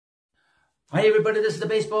Hi everybody, this is the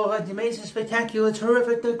Baseball Hut, the amazing, spectacular,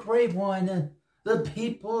 terrific, the great one, the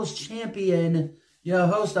People's Champion, your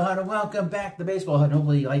host, the Hut, and welcome back to the Baseball Hut.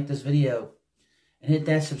 Hopefully you like this video and hit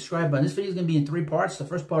that subscribe button. This video is going to be in 3 parts. The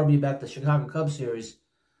first part will be about the Chicago Cubs series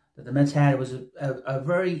that the Mets had. It was a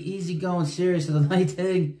very easygoing series to the ninth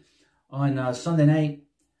inning on Sunday night.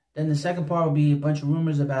 Then the second part will be a bunch of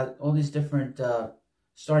rumors about all these different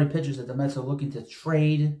starting pitchers that the Mets are looking to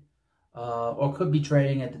trade. Or could be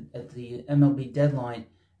trading at the MLB deadline.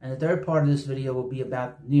 And the third part of this video will be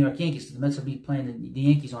about the New York Yankees. The Mets will be playing the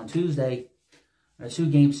Yankees on Tuesday, a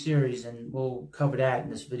 2-game series, and we'll cover that in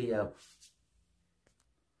this video.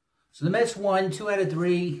 So the Mets won 2 out of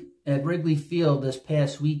 3 at Wrigley Field this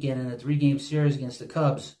past weekend in a 3-game series against the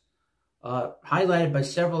Cubs. Highlighted by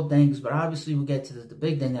several things, but obviously we'll get to the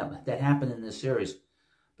big thing that happened in this series.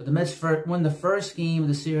 But the Mets won the first game of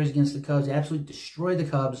the series against the Cubs. They absolutely destroyed the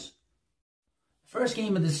Cubs. First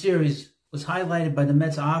game of the series was highlighted by the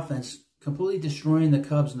Mets offense completely destroying the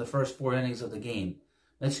Cubs in the first 4 innings of the game.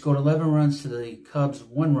 Mets scored 11 runs to the Cubs'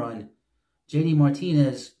 1 run. J.D.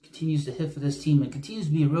 Martinez continues to hit for this team and continues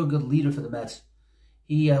to be a real good leader for the Mets.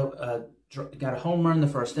 He got a home run in the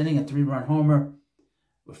first inning, a 3-run homer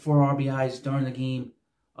with 4 RBIs during the game.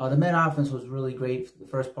 The Met offense was really great for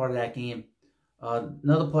the first part of that game.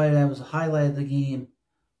 Another player that was a highlight of the game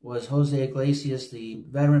was Jose Iglesias, the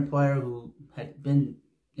veteran player who had been,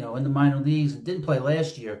 in the minor leagues and didn't play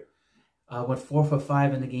last year. Went 4 for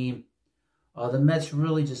 5 in the game. The Mets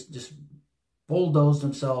really just bulldozed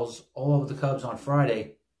themselves all over the Cubs on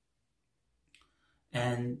Friday.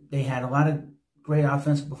 And they had a lot of great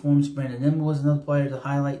offensive performance. Brandon Nimmo was another player to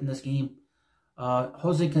highlight in this game.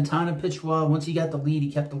 Jose Quintana pitched well. Once he got the lead,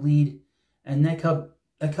 he kept the lead. And that Cub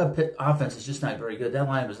offense is just not very good. That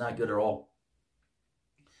line was not good at all.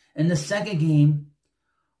 In the second game,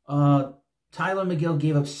 Tyler McGill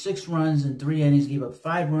gave up 6 runs in 3 innings, gave up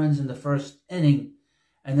 5 runs in the first inning,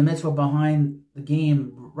 and the Mets were behind the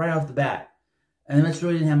game right off the bat. And the Mets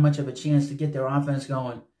really didn't have much of a chance to get their offense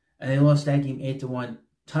going, and they lost that game 8-1.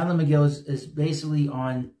 Tyler McGill is basically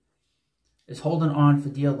holding on for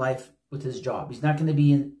dear life with his job. He's not going to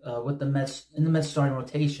be in the Mets starting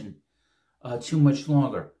rotation too much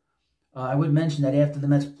longer. I would mention that after the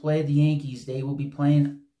Mets play the Yankees, they will be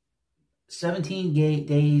playing 17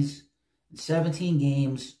 days, 17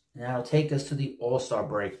 games, and that'll take us to the All-Star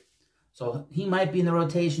break. So he might be in the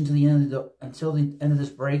rotation to the end until the end of this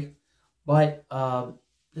break, but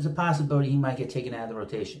there's a possibility he might get taken out of the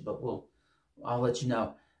rotation. But I'll let you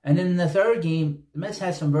know. And then in the third game, the Mets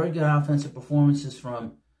had some very good offensive performances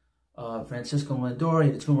from Francisco Lindor,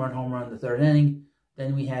 the 2-run home run in the third inning.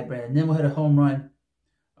 Then we had Brandon Nimmo hit a home run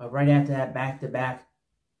right after that, back-to-back.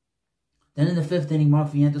 Then in the 5th inning,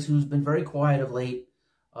 Mark Vientos, who's been very quiet of late,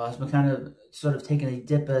 has been sort of taking a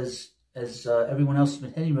dip as everyone else has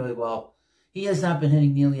been hitting really well. He has not been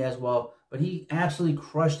hitting nearly as well, but he absolutely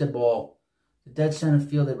crushed the ball. The dead center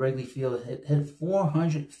field at Wrigley Field hit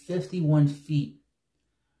 451 feet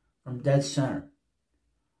from dead center.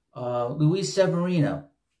 Luis Severino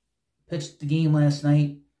pitched the game last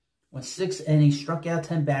night, went 6 innings, struck out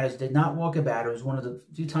 10 batters, did not walk a batter. It was one of the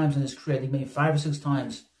few times in his career, I think maybe 5 or 6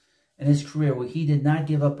 times in his career where he did not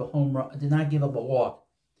give up a home run, did not give up a walk,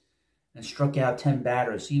 and struck out 10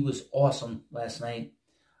 batters. He was awesome last night.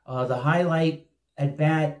 The highlight at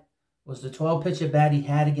bat was the 12-pitch at bat he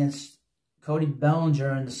had against Cody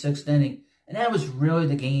Bellinger in the 6th inning, and that was really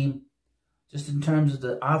the game, just in terms of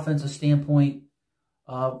the offensive standpoint.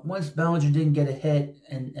 Once Bellinger didn't get a hit,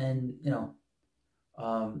 and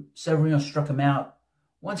Severino struck him out.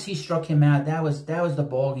 Once he struck him out, that was the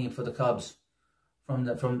ball game for the Cubs from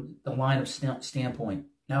the lineup standpoint.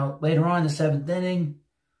 Now, later on in the 7th inning,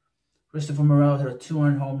 Christopher Morel hit a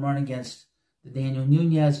 2-run home run against Daniel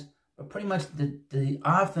Nunez. But pretty much the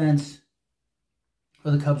offense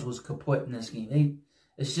for the Cubs was kaput in this game.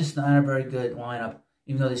 It's just not a very good lineup,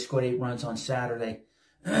 even though they scored 8 runs on Saturday.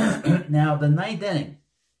 Now, the 9th inning.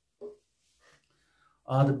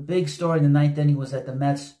 The big story in the 9th inning was that the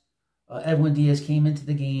Mets, Edwin Diaz came into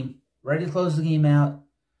the game, ready to close the game out,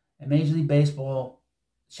 and Major League Baseball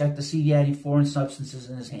checked to see if he had any foreign substances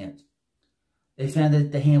in his hands. They found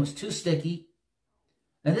that the hand was too sticky.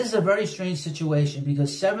 Now, this is a very strange situation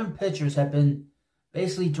because 7 pitchers have been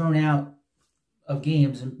basically thrown out of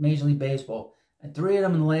games in Major League Baseball, and 3 of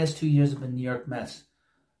them in the last 2 years have been New York Mets.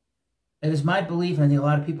 It is my belief, and I think a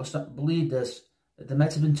lot of people start to believe this, that the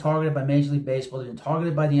Mets have been targeted by Major League Baseball. They've been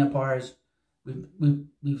targeted by the umpires.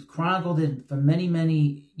 We've chronicled it for many,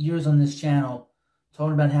 many years on this channel,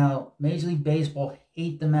 talking about how Major League Baseball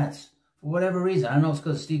hate the Mets for whatever reason. I don't know if it's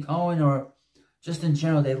because of Steve Cohen or just in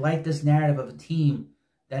general. They like this narrative of a team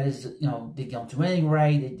that is, they don't do anything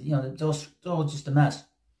right. It's all just a mess.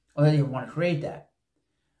 Or they didn't want to create that.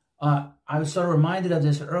 I was sort of reminded of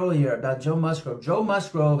this earlier about Joe Musgrove. Joe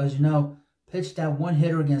Musgrove, as you know, pitched that one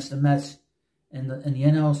hitter against the Mets in the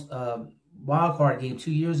NL wild card game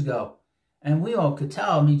 2 years ago. And we all could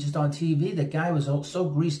tell, just on TV, the guy was so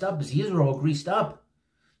greased up. His ears were all greased up.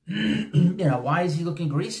 Why is he looking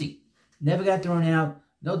greasy? Never got thrown out.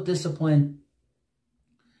 No discipline.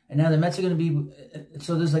 And now the Mets are going to be...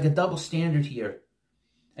 So there's like a double standard here.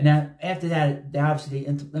 And now, after that, obviously they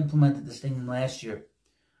implemented this thing last year.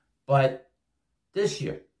 But this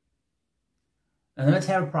year, and the Mets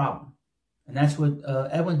have a problem. And that's what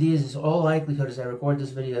Edwin Diaz is all likelihood as I record this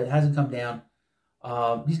video. It hasn't come down.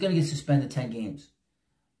 He's going to get suspended 10 games.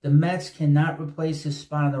 The Mets cannot replace his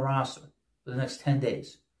spot on the roster for the next 10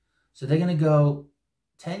 days. So they're going to go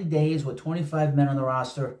 10 days with 25 men on the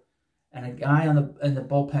roster and a guy in the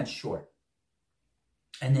bullpen short.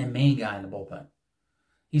 And their main guy in the bullpen.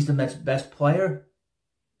 He's the Mets' best player,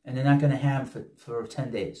 and they're not going to have him for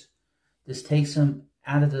 10 days. This takes him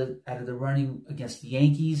out of the running against the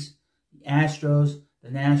Yankees, the Astros,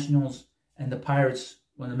 the Nationals, and the Pirates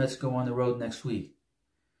when the Mets go on the road next week.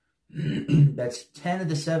 That's 10 of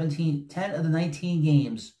the 19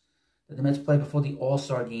 games that the Mets play before the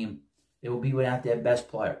All-Star game. They will be without their best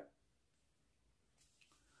player.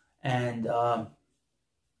 And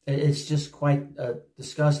it's just quite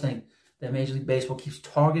disgusting that Major League Baseball keeps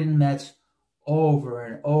targeting Mets over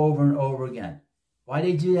and over and over again. Why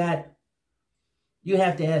they do that, you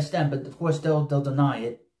have to ask them, but of course they'll deny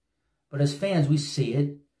it. But as fans, we see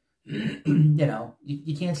it.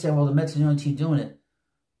 You can't say, well, the Mets are the only team doing it.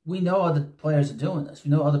 We know other players are doing this.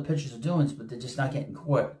 We know other pitchers are doing this, but they're just not getting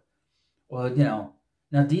caught. Or, now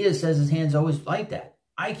Diaz says his hand's always like that.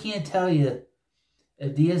 I can't tell you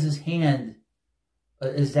if Diaz's hand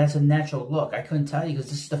that's a natural look. I couldn't tell you because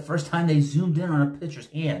this is the first time they zoomed in on a pitcher's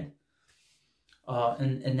hand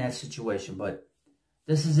in that situation. But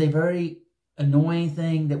this is a very annoying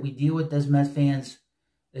thing that we deal with as Mets fans.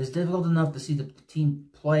 It's difficult enough to see the team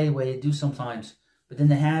play the way they do sometimes, but then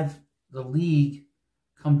to have the league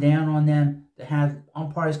come down on them, to have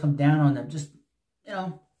umpires come down on them, just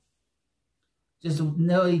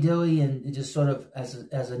nilly-dilly and just sort of as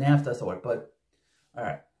an afterthought. But, all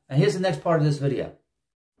right. Now, here's the next part of this video.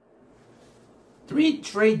 3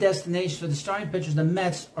 trade destinations for the starting pitchers the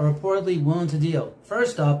Mets are reportedly willing to deal.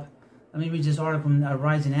 First up, let me read this article from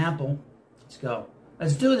Rising Apple. Let's go.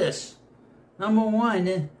 Let's do this. Number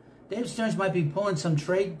 1, Dave Stearns might be pulling some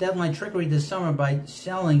trade deadline trickery this summer by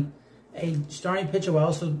selling a starting pitcher while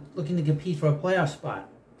also looking to compete for a playoff spot.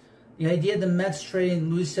 The idea the Mets trading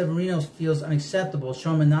Luis Severino feels unacceptable.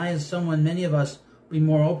 Sean Manaea is someone many of us would be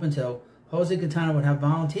more open to. Jose Quintana would have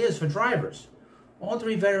volunteers for drivers. All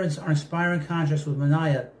 3 veterans are expiring contracts with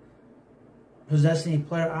Manaea, possessing a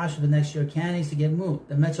player option for next year candidates to get moved.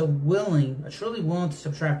 The Mets are truly willing to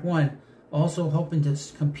subtract 1, also hoping to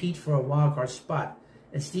compete for a wild card spot.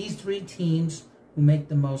 It's these 3 teams who make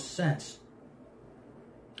the most sense.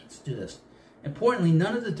 Let's do this. Importantly,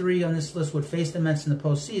 none of the 3 on this list would face the Mets in the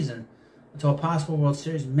postseason until a possible World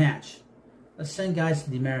Series match. Let's send guys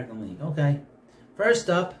to the American League. Okay. First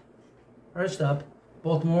up,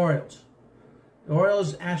 Baltimore Orioles. The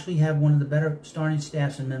Orioles actually have one of the better starting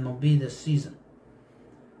staffs in MLB this season.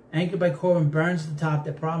 Anchored by Corbin Burns at the top,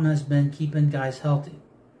 their problem has been keeping guys healthy.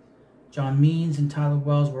 John Means and Tyler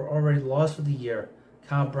Wells were already lost for the year.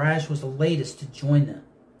 Kyle Bradish was the latest to join them.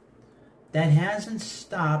 That hasn't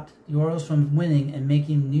stopped the Orioles from winning and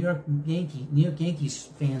making New York Yankees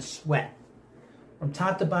fans sweat. From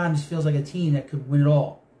top to bottom, this feels like a team that could win it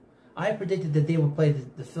all. I predicted that they would play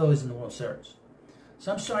the Phillies in the World Series.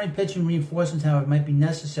 Some starting pitching reinforcements, however, might be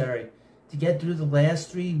necessary to get through the last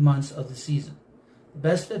 3 months of the season. The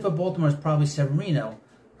best fit for Baltimore is probably Severino,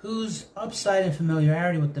 whose upside and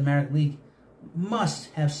familiarity with the American League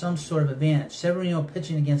must have some sort of advantage. Severino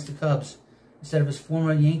pitching against the Cubs instead of his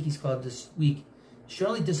former Yankees club this week,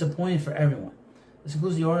 surely disappointing for everyone. This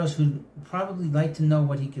includes the Orioles, who probably like to know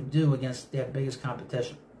what he could do against their biggest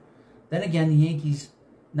competition. Then again, the Yankees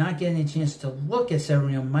not getting a chance to look at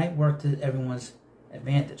Severino might work to everyone's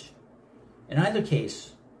advantage. In either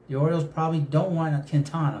case, the Orioles probably don't want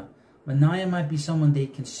Quintana. Manaea might be someone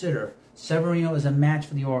they'd consider. Severino is a match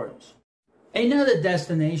for the Orioles. Another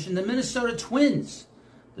destination, the Minnesota Twins.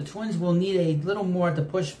 The Twins will need a little more to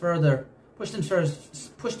push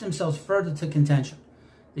themselves further to contention.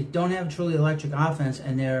 They don't have a truly electric offense,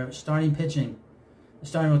 and their starting rotation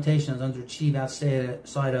is underachieved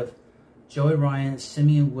outside of Joey Ryan,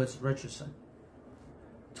 Simeon Woods, Richardson.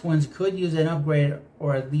 Twins could use an upgrade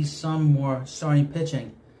or at least some more starting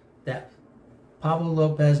pitching depth. Pablo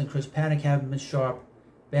Lopez and Chris Paddock haven't been sharp.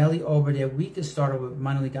 Bailey Ober, their weakest starter with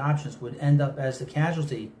minor league options, would end up as the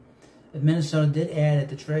casualty if Minnesota did add at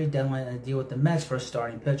the trade deadline a deal with the Mets for a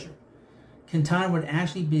starting pitcher. Quintana would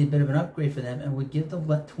actually be a bit of an upgrade for them and would give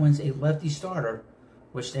the Twins a lefty starter,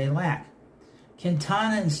 which they lack.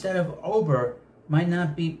 Quintana instead of Ober might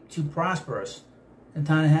not be too prosperous.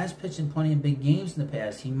 Quintana has pitched in plenty of big games in the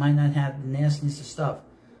past. He might not have the nastiness of stuff,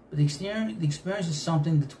 but the experience is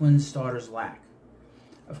something the Twins starters lack.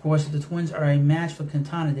 Of course, if the Twins are a match for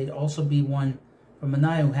Quintana, they'd also be one for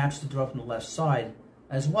Manaea, who happens to throw from the left side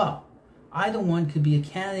as well. Either one could be a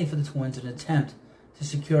candidate for the Twins in an attempt to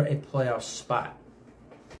secure a playoff spot.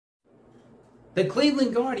 The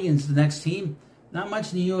Cleveland Guardians, the next team. Not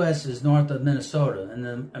much in the U.S. is north of Minnesota. In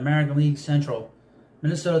the American League Central,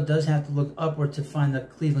 Minnesota does have to look upward to find the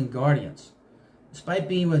Cleveland Guardians. Despite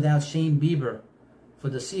being without Shane Bieber for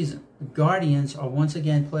the season, the Guardians are once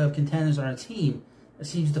again playoff contenders on a team that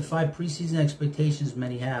seems to defy preseason expectations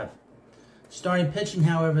many have. Starting pitching,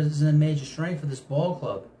 however, isn't a major strength for this ball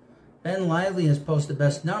club. Ben Lively has posted the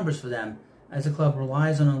best numbers for them, as the club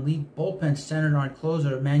relies on an elite bullpen centered on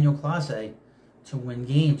closer Emmanuel Clase to win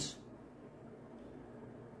games.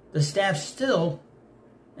 The staff still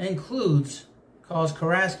includes Carlos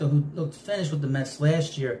Carrasco, who looked finished with the Mets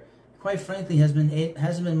last year. Quite frankly, hasn't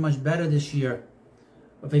been much better this year,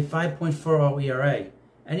 with a 5.40 ERA.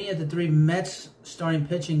 Any of the three Mets starting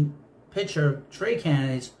pitcher trade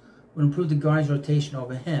candidates would improve the Guardians' rotation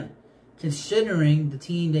over him. Considering the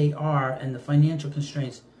team they are and the financial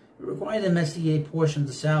constraints, it requires the Mets to get a portion of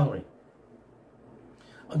the salary.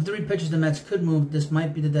 Of the three pitchers the Mets could move, this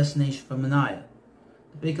might be the destination for Manaea.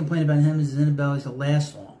 The big complaint about him is his inability to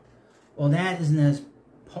last long. Well, that isn't as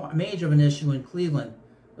major of an issue in Cleveland,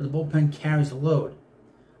 where the bullpen carries the load.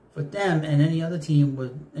 For them and any other team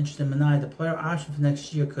with interest in Manaea, the player option for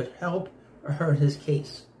next year could help or hurt his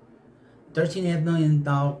case. $13.5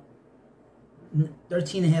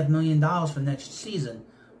 million for next season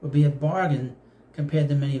would be a bargain compared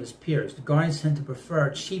to many of his peers. The Guardians tend to prefer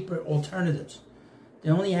cheaper alternatives. The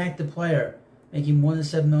only active player making more than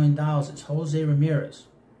 $7 million is Jose Ramirez.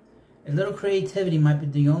 A little creativity might be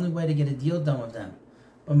the only way to get a deal done with them,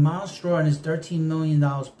 but Miles Straw and his $13 million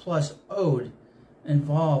plus owed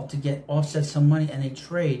involved to get offset some money, and a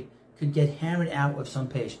trade could get hammered out with some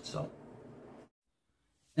patience. So,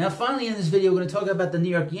 now finally in this video, we're going to talk about the New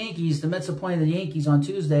York Yankees. The Mets are playing the Yankees on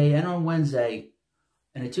Tuesday and on Wednesday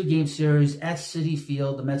in a two-game series at Citi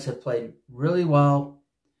Field. The Mets have played really well,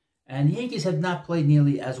 and the Yankees have not played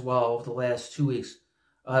nearly as well over the last 2 weeks.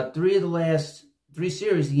 Three of the last three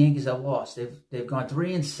series, the Yankees have lost. They've gone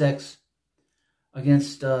 3-6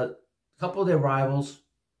 against a couple of their rivals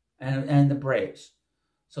and the Braves.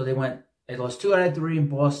 So they lost 2 out of 3 in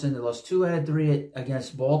Boston. They lost 2 out of 3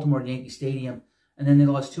 against Baltimore at Yankee Stadium. And then they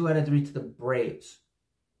lost 2 out of 3 to the Braves.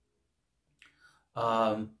 They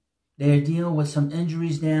are dealing with some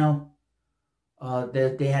injuries now.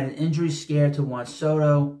 They had an injury scare to Juan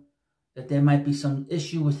Soto. That there might be some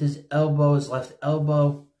issue with his elbow, his left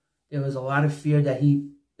elbow. There was a lot of fear that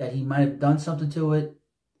he might have done something to it.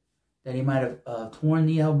 That he might have torn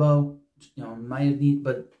the elbow. You know, might have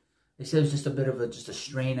but they said it was just a bit of a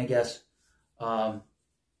strain, I guess. But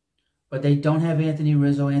they don't have Anthony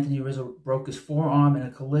Rizzo. Anthony Rizzo broke his forearm in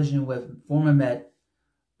a collision with former Met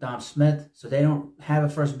Dom Smith. So they don't have a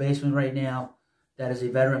first baseman right now that is a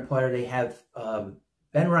veteran player. They have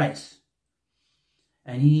Ben Rice.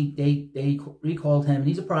 And they recalled him. And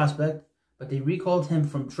he's a prospect, but they recalled him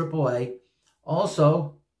from AAA.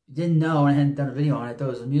 Also, didn't know, and I hadn't done a video on it. I thought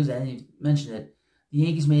it was amusing. I didn't even mention it. The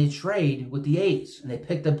Yankees made a trade with the A's, and they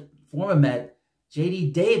picked up former Met J.D.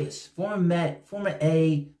 Davis, former Met, former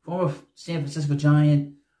San Francisco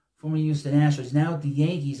Giant, former Houston Astros, now with the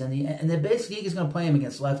Yankees, and they're basically Yankees going to play him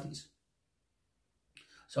against lefties.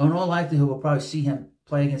 So in all likelihood, we'll probably see him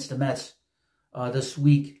play against the Mets this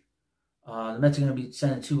week. The Mets are going to be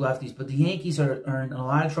sending 2 lefties, but the Yankees are in a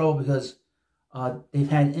lot of trouble because they've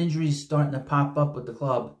had injuries starting to pop up with the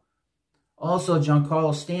club. Also,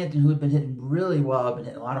 Giancarlo Stanton, who had been hitting really well, been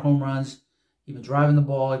hitting a lot of home runs. He's been driving the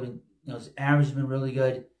ball. His average has been really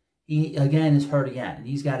good. He, again, is hurt again. And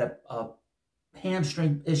he's got a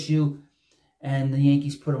hamstring issue, and the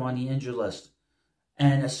Yankees put him on the injured list.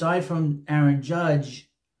 And aside from Aaron Judge,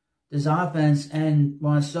 this offense and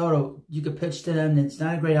Juan Soto, you could pitch to them. It's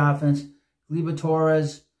not a great offense. Gleyber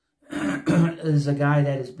Torres is a guy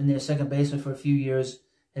that has been their second baseman for a few years,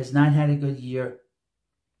 has not had a good year,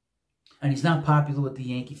 and he's not popular with the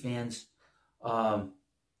Yankee fans.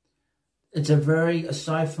 It's a very,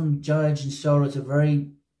 aside from Judge and Soto, it's a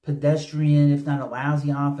very pedestrian, if not a lousy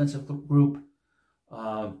offensive group.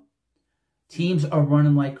 Teams are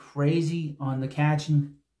running like crazy on the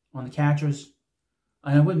catchers.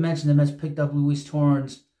 And I would mention the Mets picked up Luis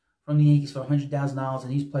Torrens from the Yankees for $100,000,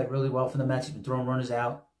 and he's played really well for the Mets. He's been throwing runners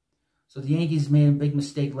out. So the Yankees made a big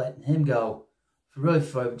mistake letting him go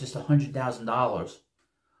for just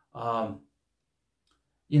 $100,000.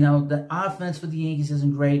 You know, the offense for the Yankees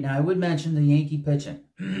isn't great. Now, I would mention the Yankee pitching.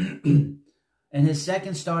 In his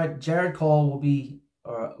second start, Jared Cole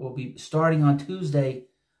will be starting on Tuesday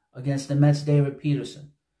against the Mets' David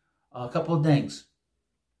Peterson. A couple of things.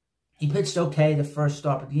 He pitched okay the first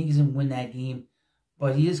start, but the Yankees didn't win that game.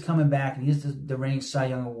 But he is coming back, and he is the reigning Cy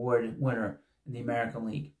Young Award winner in the American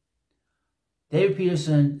League. David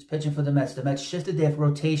Peterson is pitching for the Mets. The Mets shifted their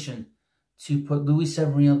rotation to put Luis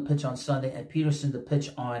Severino to pitch on Sunday and Peterson to pitch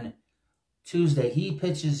on Tuesday. He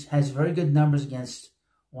has very good numbers against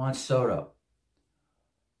Juan Soto,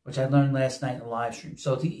 which I learned last night in the live stream.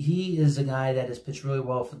 So he is a guy that has pitched really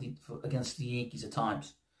well against the Yankees at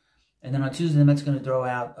times. And then on Tuesday, the Mets are going to throw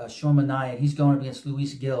out Sean Manaea. He's going up against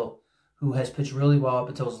Luis Gil, who has pitched really well up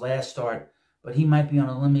until his last start. But he might be on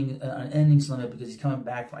an innings limit because he's coming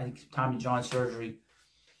back from, I think, Tommy John surgery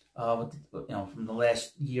from the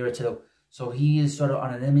last year or two. So he is sort of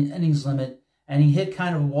on an innings limit. And he hit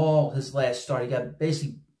kind of a wall his last start. He got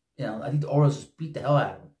basically, I think the Orioles just beat the hell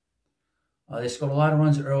out of him. They scored a lot of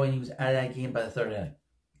runs early, and he was out of that game by the third inning.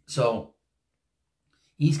 So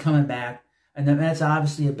he's coming back. And the Mets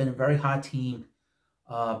obviously have been a very hot team,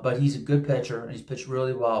 but he's a good pitcher, and he's pitched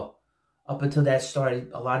really well. Up until that start,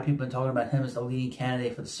 a lot of people have been talking about him as the leading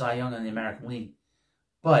candidate for the Cy Young in the American League.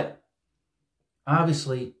 But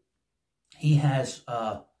obviously, he has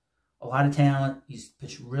a lot of talent. He's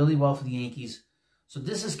pitched really well for the Yankees. So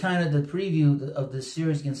this is kind of the preview of the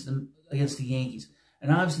series against the Yankees.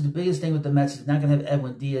 And obviously, the biggest thing with the Mets is not going to have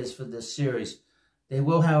Edwin Diaz for this series. They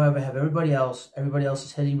will, however, have everybody else. Everybody else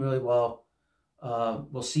is hitting really well.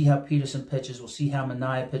 We'll see how Peterson pitches. We'll see how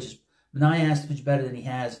Manaea pitches. Manaea has to pitch better than he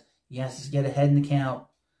has. He has to get ahead in the count.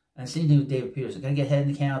 And same thing with David Peterson. Got to get ahead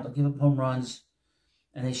in the count. Don't give up home runs.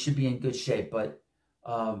 And they should be in good shape. But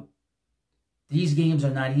these games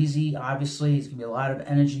are not easy. Obviously, it's going to be a lot of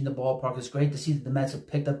energy in the ballpark. It's great to see that the Mets have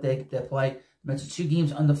picked up their play. The Mets are 2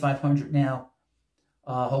 games under 500 now.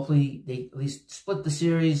 Hopefully, they at least split the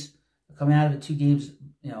series. Come out of it 2 games,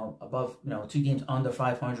 above, 2 games under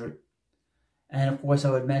 500. And, of course,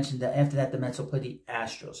 I would mention that after that, the Mets will play the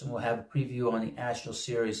Astros. And we'll have a preview on the Astros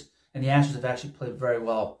series. And the Astros have actually played very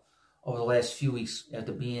well over the last few weeks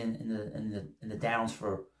after being in the downs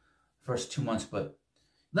for the first 2 months. But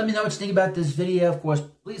let me know what you think about this video. Of course,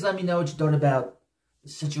 please let me know what you thought about the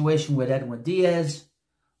situation with Edwin Diaz.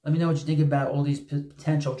 Let me know what you think about all these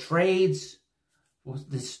potential trades.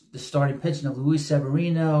 The starting pitching of Luis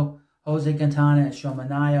Severino, Jose Quintana, and Sean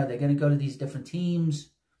Manaea. They're going to go to these different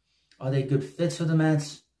teams. Are they good fits for the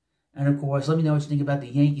Mets? And, of course, let me know what you think about the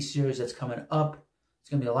Yankee series that's coming up. It's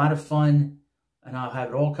going to be a lot of fun, and I'll have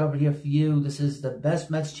it all covered here for you. This is the Best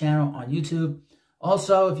Mets channel on YouTube.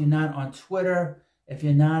 Also, if you're not on Twitter, if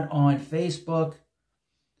you're not on Facebook,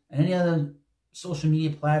 and any other social media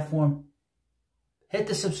platform, hit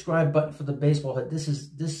the subscribe button for the Baseball Hut.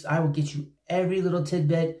 I will get you every little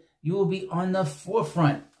tidbit. You will be on the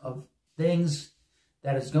forefront of things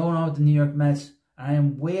that is going on with the New York Mets. I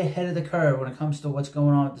am way ahead of the curve when it comes to what's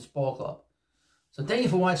going on with this ball club. So thank you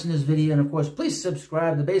for watching this video. And, of course, please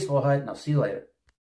subscribe to the Baseball Hut, and I'll see you later.